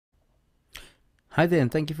Hi there,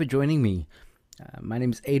 and thank you for joining me. My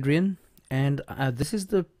name is Adrian, and this is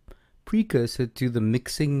the precursor to the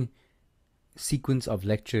mixing sequence of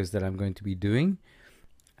lectures that I'm going to be doing.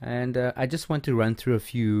 And I just want to run through a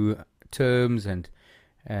few terms and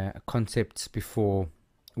concepts before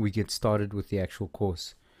we get started with the actual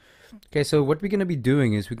course. Okay, so what we're going to be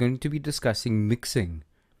doing is we're going to be discussing mixing.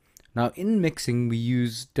 Now, in mixing, we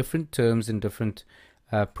use different terms and different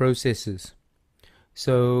processes.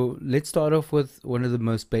 So let's start off with one of the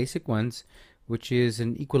most basic ones, which is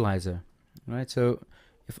an equalizer. Right. So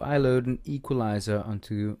if I load an equalizer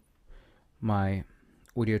onto my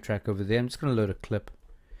audio track over there, I'm just going to load a clip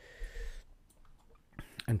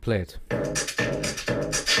and play it.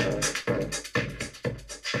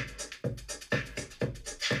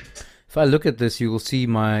 If I look at this, you will see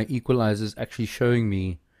my equalizer is actually showing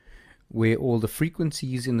me where all the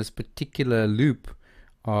frequencies in this particular loop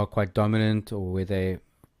are quite dominant or where they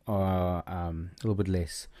are a little bit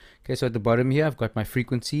less. Okay, so at the bottom here I've got my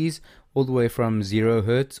frequencies all the way from 0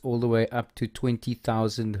 Hertz all the way up to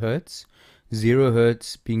 20,000 Hertz. 0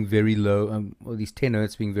 Hertz being very low, or these 10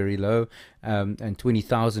 Hertz being very low, and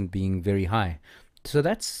 20,000 being very high. So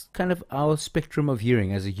that's kind of our spectrum of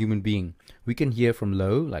hearing as a human being. We can hear from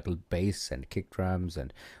low, like bass and kick drums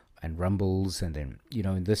and rumbles, and then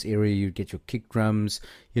in this area you'd get your kick drums,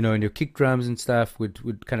 and your kick drums and stuff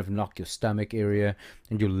would kind of knock your stomach area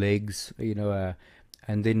and your legs,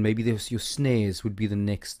 and then maybe there's your snares would be the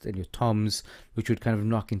next, and your toms, which would kind of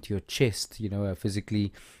knock into your chest,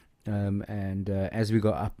 physically. And as we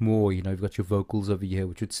go up more, you've got your vocals over here,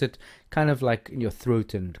 which would sit kind of like in your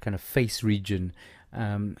throat and kind of face region.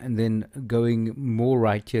 And then going more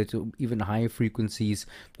right here to even higher frequencies,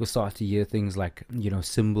 we'll start to hear things like,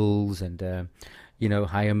 cymbals and,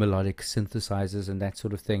 higher melodic synthesizers and that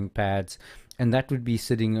sort of thing, pads. And that would be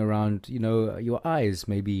sitting around, your eyes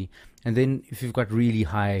maybe. And then if you've got really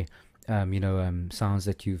high, sounds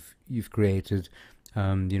that you've created,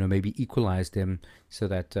 maybe equalize them so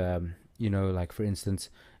that, like for instance,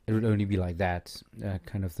 it would only be like that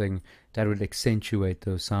kind of thing. That would accentuate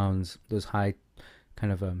those sounds, those high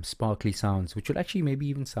kind of sparkly sounds, which would actually maybe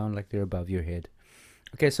even sound like they're above your head.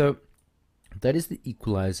 Okay, so that is the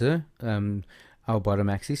equalizer, our bottom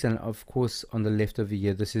axis, and of course on the left over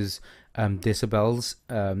here, this is decibels.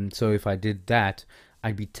 So if I did that,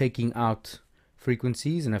 I'd be taking out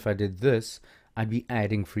frequencies, and if I did this, I'd be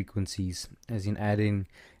adding frequencies, as in adding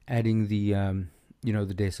the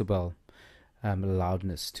the decibel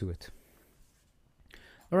loudness to it.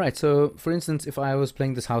 Alright, so for instance, if I was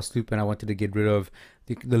playing this house loop and I wanted to get rid of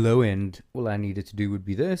the low end, all I needed to do would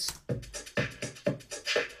be this.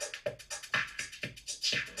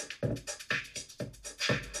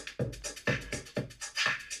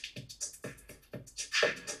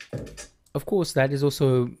 Of course, that is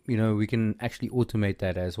also, we can actually automate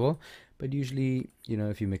that as well. But usually,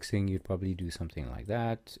 if you're mixing, you'd probably do something like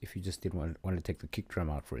that. If you just didn't want to take the kick drum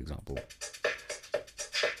out, for example.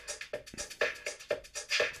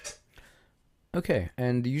 Okay,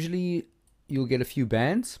 and usually you'll get a few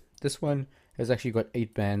bands. This one has actually got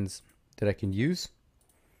 8 bands that I can use.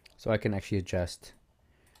 So I can actually adjust,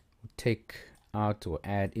 take out or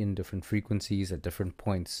add in different frequencies at different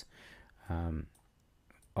points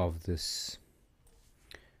of this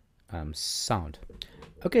sound.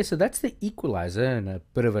 Okay, so that's the equalizer in a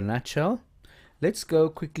bit of a nutshell. Let's go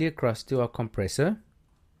quickly across to our compressor.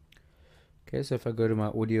 Okay, so if I go to my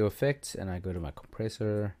audio effects and I go to my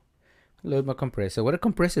compressor, load my compressor. What a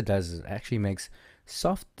compressor does is it actually makes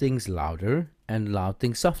soft things louder and loud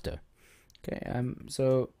things softer. Okay,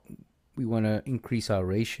 so we want to increase our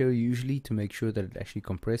ratio usually to make sure that it actually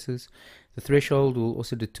compresses. The threshold will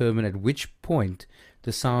also determine at which point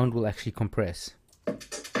the sound will actually compress.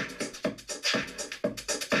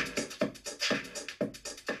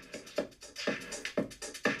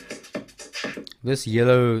 This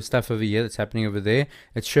yellow stuff over here that's happening over there,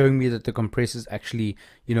 it's showing me that the compressor is actually,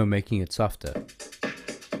 making it softer.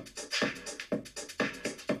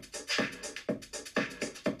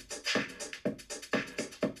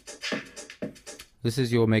 This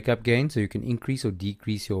is your makeup gain, so you can increase or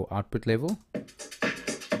decrease your output level.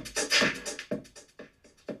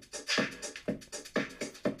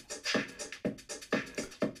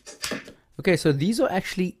 Okay, so these are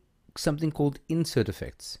actually something called insert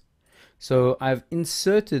effects. So I've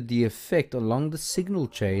inserted the effect along the signal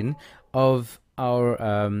chain of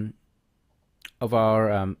our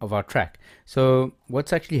track. So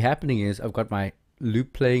what's actually happening is I've got my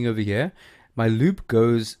loop playing over here. My loop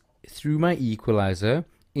goes through my equalizer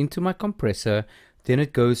into my compressor, then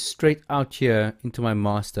it goes straight out here into my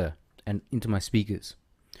master and into my speakers.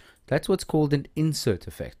 That's what's called an insert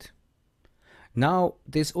effect. Now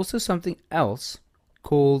there's also something else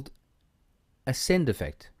called a send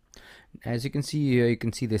effect. As you can see here, you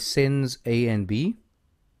can see the sends A and B.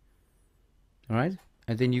 All right,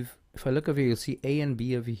 and then if I look over here, you'll see A and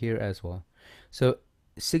B over here as well. So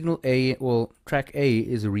signal A, well, track A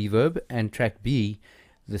is a reverb, and track B,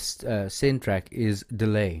 this send track, is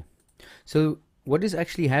delay. So what is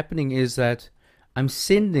actually happening is that I'm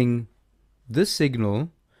sending this signal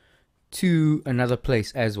to another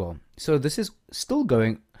place as well. So this is still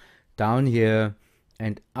going down here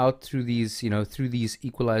and out through these, through these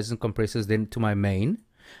equalizers and compressors, then to my main,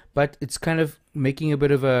 but it's kind of making a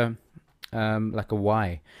bit of a like a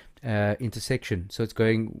Y intersection. So it's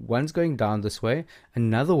one's going down this way,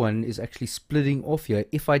 another one is actually splitting off here.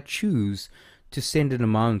 If I choose to send an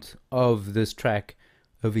amount of this track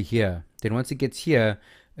over here, then once it gets here,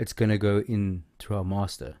 it's going to go in through our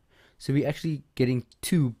master. So we're actually getting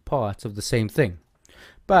two parts of the same thing.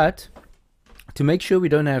 But to make sure we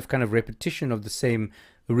don't have kind of repetition of the same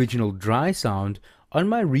original dry sound, on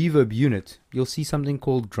my reverb unit, you'll see something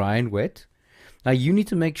called dry and wet. Now you need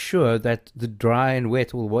to make sure that the dry and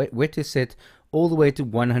wet, well, wet is set all the way to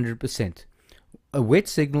 100%. A wet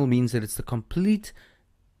signal means that it's the complete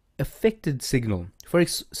affected signal.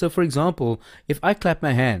 So for example, if I clap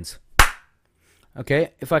my hands,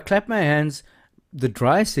 okay, if I clap my hands, the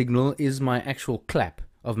dry signal is my actual clap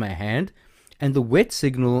of my hand, and the wet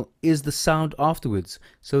signal is the sound afterwards.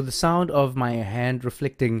 So the sound of my hand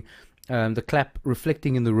reflecting, the clap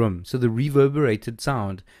reflecting in the room. So the reverberated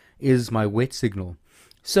sound is my wet signal.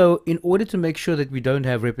 So in order to make sure that we don't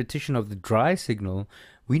have repetition of the dry signal,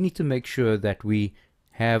 we need to make sure that we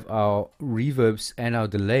have our reverbs and our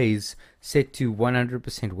delays set to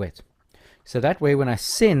 100% wet. So that way when I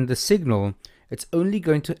send the signal, it's only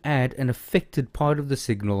going to add an affected part of the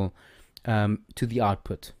signal to the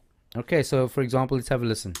output. Okay, so for example, let's have a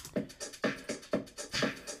listen.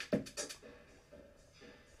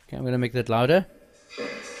 Okay, I'm going to make that louder.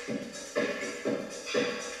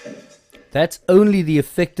 That's only the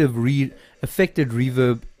affected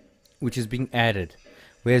reverb which is being added,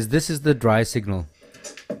 whereas this is the dry signal.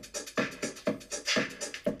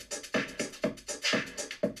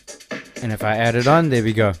 And if I add it on, there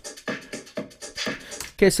we go.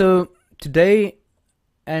 Okay, so today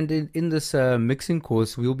and in this mixing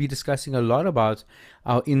course, we'll be discussing a lot about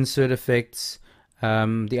our insert effects.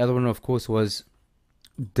 The other one, of course, was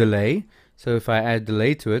delay. So if I add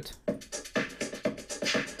delay to it,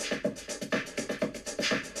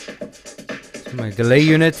 so my delay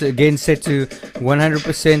unit again set to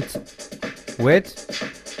 100% wet.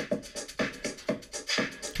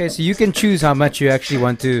 Okay, so you can choose how much you actually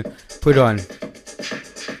want to put on.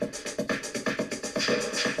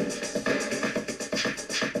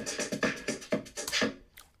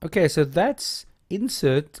 Okay, so that's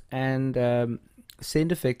insert and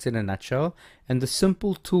send effects in a nutshell, and the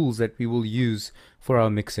simple tools that we will use for our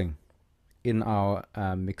mixing in our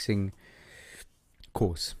mixing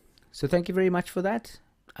course. So thank you very much for that.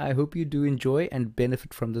 I hope you do enjoy and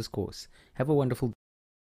benefit from this course. Have a wonderful day.